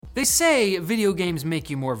They say video games make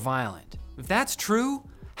you more violent. If that's true,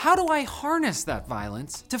 how do I harness that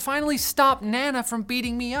violence to finally stop Nana from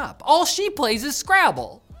beating me up? All she plays is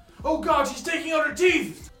Scrabble. Oh God, she's taking out her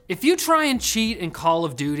teeth! If you try and cheat in Call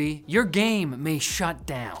of Duty, your game may shut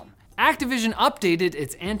down. Activision updated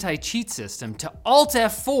its anti-cheat system to Alt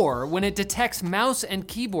F4 when it detects mouse and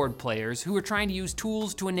keyboard players who are trying to use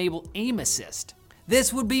tools to enable aim assist.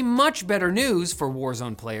 This would be much better news for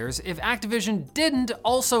Warzone players if Activision didn't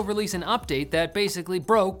also release an update that basically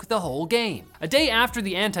broke the whole game. A day after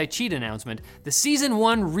the anti-cheat announcement, the Season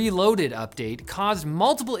 1 Reloaded update caused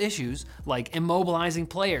multiple issues like immobilizing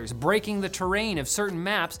players, breaking the terrain of certain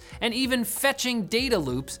maps, and even fetching data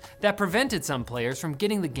loops that prevented some players from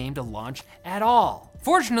getting the game to launch at all.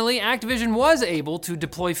 Fortunately, Activision was able to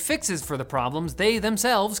deploy fixes for the problems they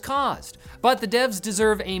themselves caused. But the devs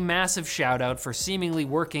deserve a massive shout out for seemingly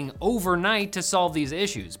working overnight to solve these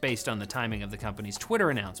issues, based on the timing of the company's Twitter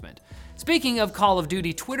announcement. Speaking of Call of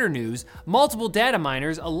Duty Twitter news, multiple data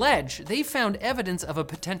miners allege they found evidence of a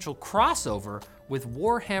potential crossover with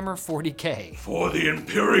Warhammer 40k. For the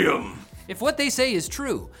Imperium! If what they say is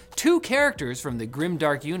true, 2 characters from the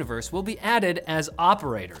Grimdark universe will be added as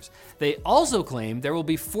operators. They also claim there will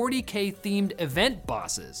be 40k themed event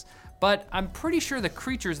bosses, but I'm pretty sure the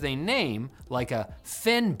creatures they name, like a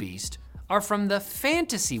fen beast, are from the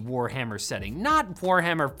fantasy Warhammer setting, not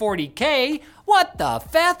Warhammer 40k. What the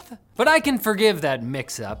feth? But I can forgive that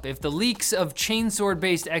mix-up if the leaks of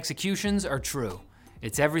chainsword-based executions are true.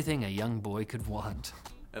 It's everything a young boy could want.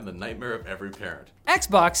 And the nightmare of every parent.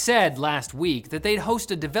 Xbox said last week that they'd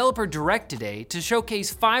host a developer direct today to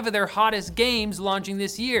showcase 5 of their hottest games launching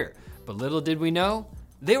this year. But little did we know,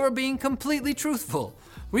 they were being completely truthful.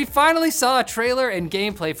 We finally saw a trailer and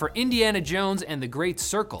gameplay for Indiana Jones and the Great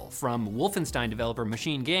Circle from Wolfenstein developer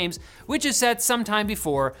Machine Games, which is set sometime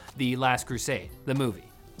before The Last Crusade, the movie.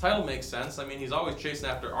 Title makes sense. I mean, he's always chasing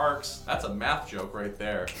after arcs. That's a math joke right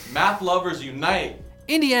there. Math lovers unite.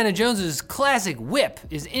 Indiana Jones's classic whip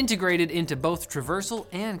is integrated into both traversal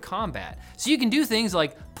and combat. So you can do things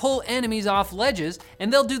like pull enemies off ledges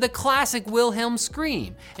and they'll do the classic Wilhelm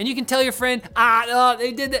scream. And you can tell your friend,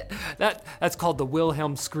 they did that. That's called the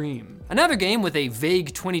Wilhelm scream. Another game with a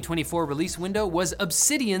vague 2024 release window was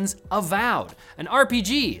Obsidian's Avowed, an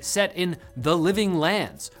RPG set in the Living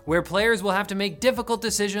Lands, where players will have to make difficult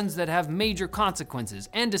decisions that have major consequences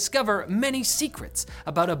and discover many secrets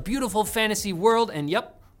about a beautiful fantasy world, and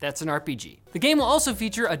yep, that's an RPG. The game will also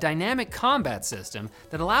feature a dynamic combat system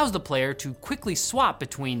that allows the player to quickly swap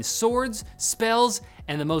between swords, spells,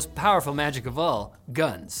 and the most powerful magic of all,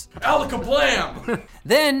 guns. Alakablam!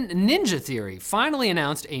 Then Ninja Theory finally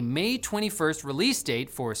announced a May 21st release date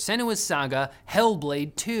for Senua's Saga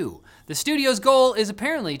Hellblade 2. The studio's goal is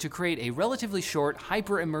apparently to create a relatively short,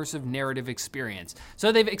 hyper-immersive narrative experience.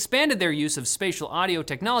 So they've expanded their use of spatial audio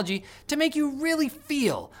technology to make you really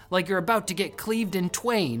feel like you're about to get cleaved in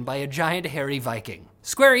twain by a giant hairy Viking.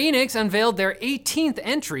 Square Enix unveiled their 18th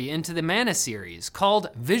entry into the Mana series, called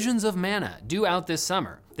Visions of Mana, due out this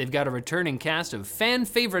summer. They've got a returning cast of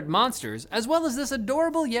fan-favorite monsters, as well as this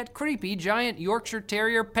adorable yet creepy giant Yorkshire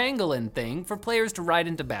Terrier pangolin thing for players to ride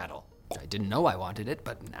into battle. I didn't know I wanted it,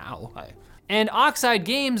 but now I... And Oxide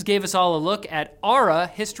Games gave us all a look at Aura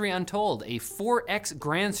History Untold, a 4X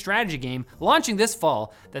grand strategy game launching this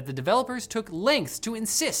fall that the developers took lengths to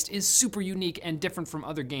insist is super unique and different from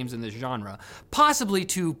other games in this genre, possibly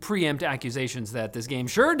to preempt accusations that this game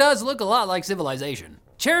sure does look a lot like Civilization.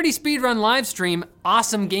 Charity speedrun livestream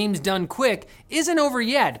Awesome Games Done Quick isn't over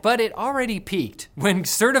yet, but it already peaked when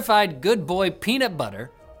certified good boy Peanut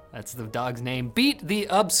Butter, that's the dog's name, beat the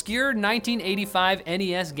obscure 1985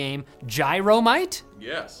 NES game Gyromite?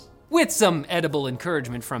 Yes. With some edible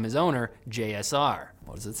encouragement from his owner, JSR.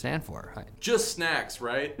 What does it stand for? Just snacks,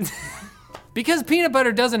 right? Because Peanut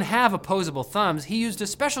Butter doesn't have opposable thumbs, he used a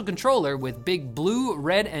special controller with big blue,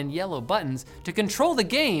 red, and yellow buttons to control the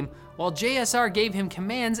game, while JSR gave him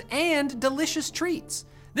commands and delicious treats.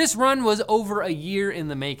 This run was over a year in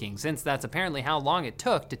the making, since that's apparently how long it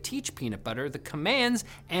took to teach Peanut Butter the commands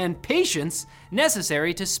and patience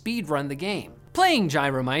necessary to speedrun the game. Playing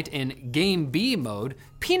Gyromite in Game B mode,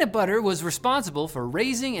 Peanut Butter was responsible for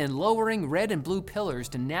raising and lowering red and blue pillars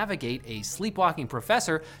to navigate a sleepwalking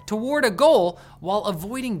professor toward a goal while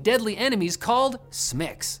avoiding deadly enemies called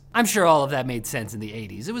Smicks. I'm sure all of that made sense in the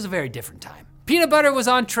 80s. It was a very different time. Peanut Butter was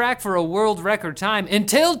on track for a world record time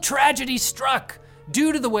until tragedy struck.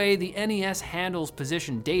 Due to the way the NES handles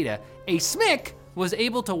position data, a Smick was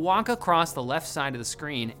able to walk across the left side of the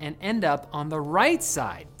screen and end up on the right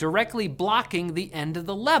side, directly blocking the end of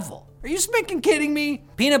the level. Are you smicking kidding me?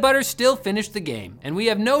 Peanut Butter still finished the game, and we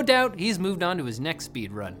have no doubt he's moved on to his next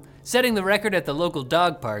speed run, setting the record at the local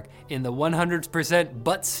dog park in the 100%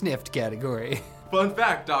 butt sniffed category. Fun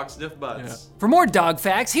fact, dogs sniff butts. Yeah. For more dog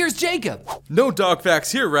facts, here's Jacob. No dog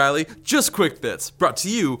facts here, Riley, just quick bits, brought to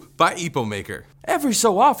you by EpoMaker. Every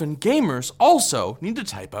so often, gamers also need to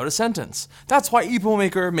type out a sentence. That's why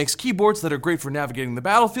EpoMaker makes keyboards that are great for navigating the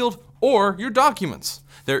battlefield or your documents.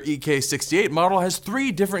 Their EK68 model has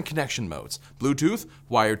 3 different connection modes: Bluetooth,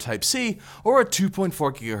 wired Type-C, or a 2.4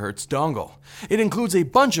 GHz dongle. It includes a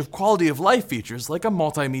bunch of quality of life features like a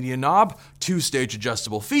multimedia knob, 2-stage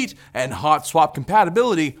adjustable feet, and hot swap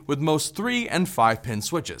compatibility with most 3 and 5 pin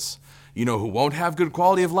switches. You know who won't have good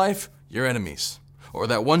quality of life? Your enemies. Or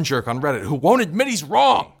that one jerk on Reddit who won't admit he's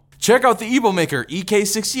wrong. Check out the EpoMaker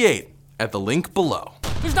EK68 at the link below.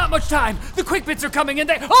 There's not much time. The quick bits are coming in.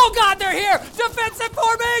 Oh God, they're here! Defensive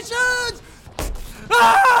formations!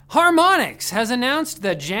 Ah! Harmonix has announced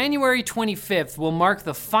that January 25th will mark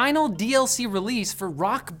the final DLC release for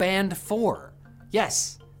Rock Band 4.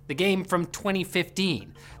 Yes, the game from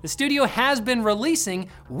 2015. The studio has been releasing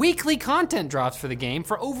weekly content drops for the game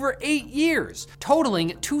for over 8 years,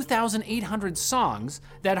 totaling 2,800 songs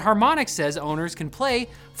that Harmonix says owners can play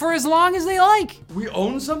for as long as they like. We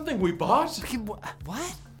own something we bought?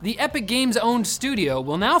 What? The Epic Games-owned studio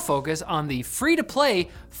will now focus on the free-to-play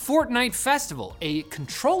Fortnite Festival, a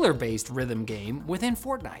controller-based rhythm game within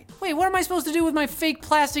Fortnite. Wait, what am I supposed to do with my fake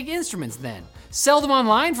plastic instruments then? Sell them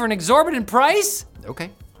online for an exorbitant price? Okay.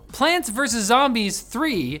 Plants vs. Zombies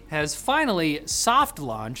 3 has finally soft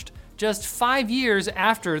launched just 5 years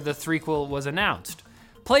after the threequel was announced.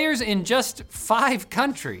 Players in just 5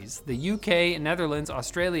 countries, the UK, Netherlands,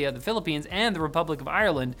 Australia, the Philippines, and the Republic of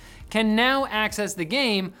Ireland, can now access the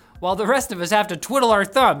game while the rest of us have to twiddle our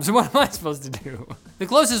thumbs. What am I supposed to do? The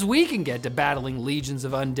closest we can get to battling legions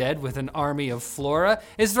of undead with an army of flora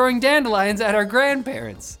is throwing dandelions at our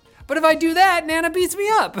grandparents. But if I do that, Nana beats me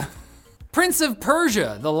up. Prince of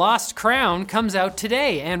Persia: The Lost Crown comes out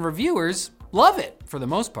today, and reviewers love it, for the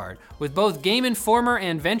most part, with both Game Informer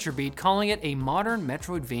and VentureBeat calling it a modern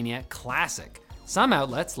Metroidvania classic. Some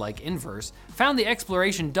outlets, like Inverse, found the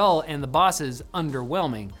exploration dull and the bosses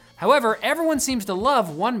underwhelming. However, everyone seems to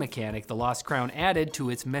love one mechanic The Lost Crown added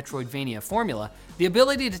to its Metroidvania formula: the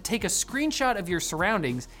ability to take a screenshot of your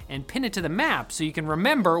surroundings and pin it to the map so you can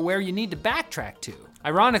remember where you need to backtrack to.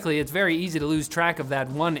 Ironically, it's very easy to lose track of that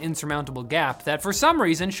one insurmountable gap that for some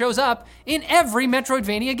reason shows up in every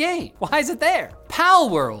Metroidvania game. Why is it there? Pal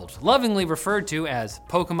World, lovingly referred to as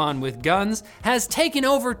Pokemon with Guns, has taken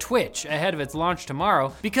over Twitch ahead of its launch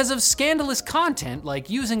tomorrow because of scandalous content like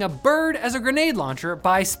using a bird as a grenade launcher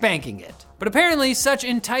by spanking it. But apparently such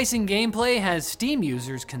enticing gameplay has Steam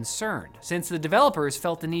users concerned, since the developers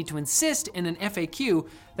felt the need to insist in an FAQ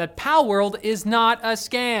that Pal World is not a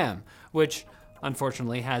scam, which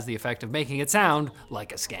unfortunately has the effect of making it sound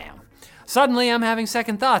like a scam. Suddenly, I'm having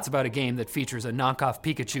second thoughts about a game that features a knockoff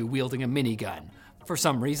Pikachu wielding a minigun, for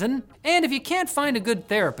some reason. And if you can't find a good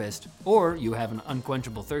therapist, or you have an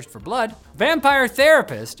unquenchable thirst for blood, Vampire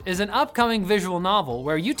Therapist is an upcoming visual novel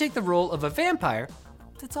where you take the role of a vampire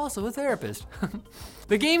that's also a therapist.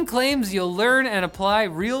 The game claims you'll learn and apply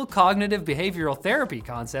real cognitive behavioral therapy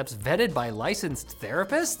concepts vetted by licensed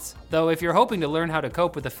therapists. Though if you're hoping to learn how to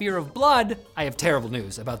cope with the fear of blood, I have terrible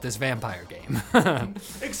news about this vampire game.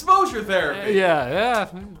 Exposure therapy. Yeah,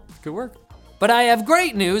 good work. But I have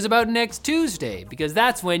great news about next Tuesday, because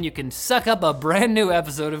that's when you can suck up a brand new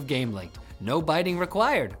episode of Game Linked. No biting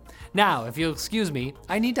required. Now, if you'll excuse me,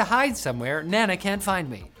 I need to hide somewhere. Nana can't find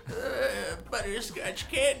me.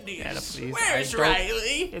 Butterscotch candies. Nana, please. Where's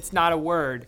Riley? It's not a word.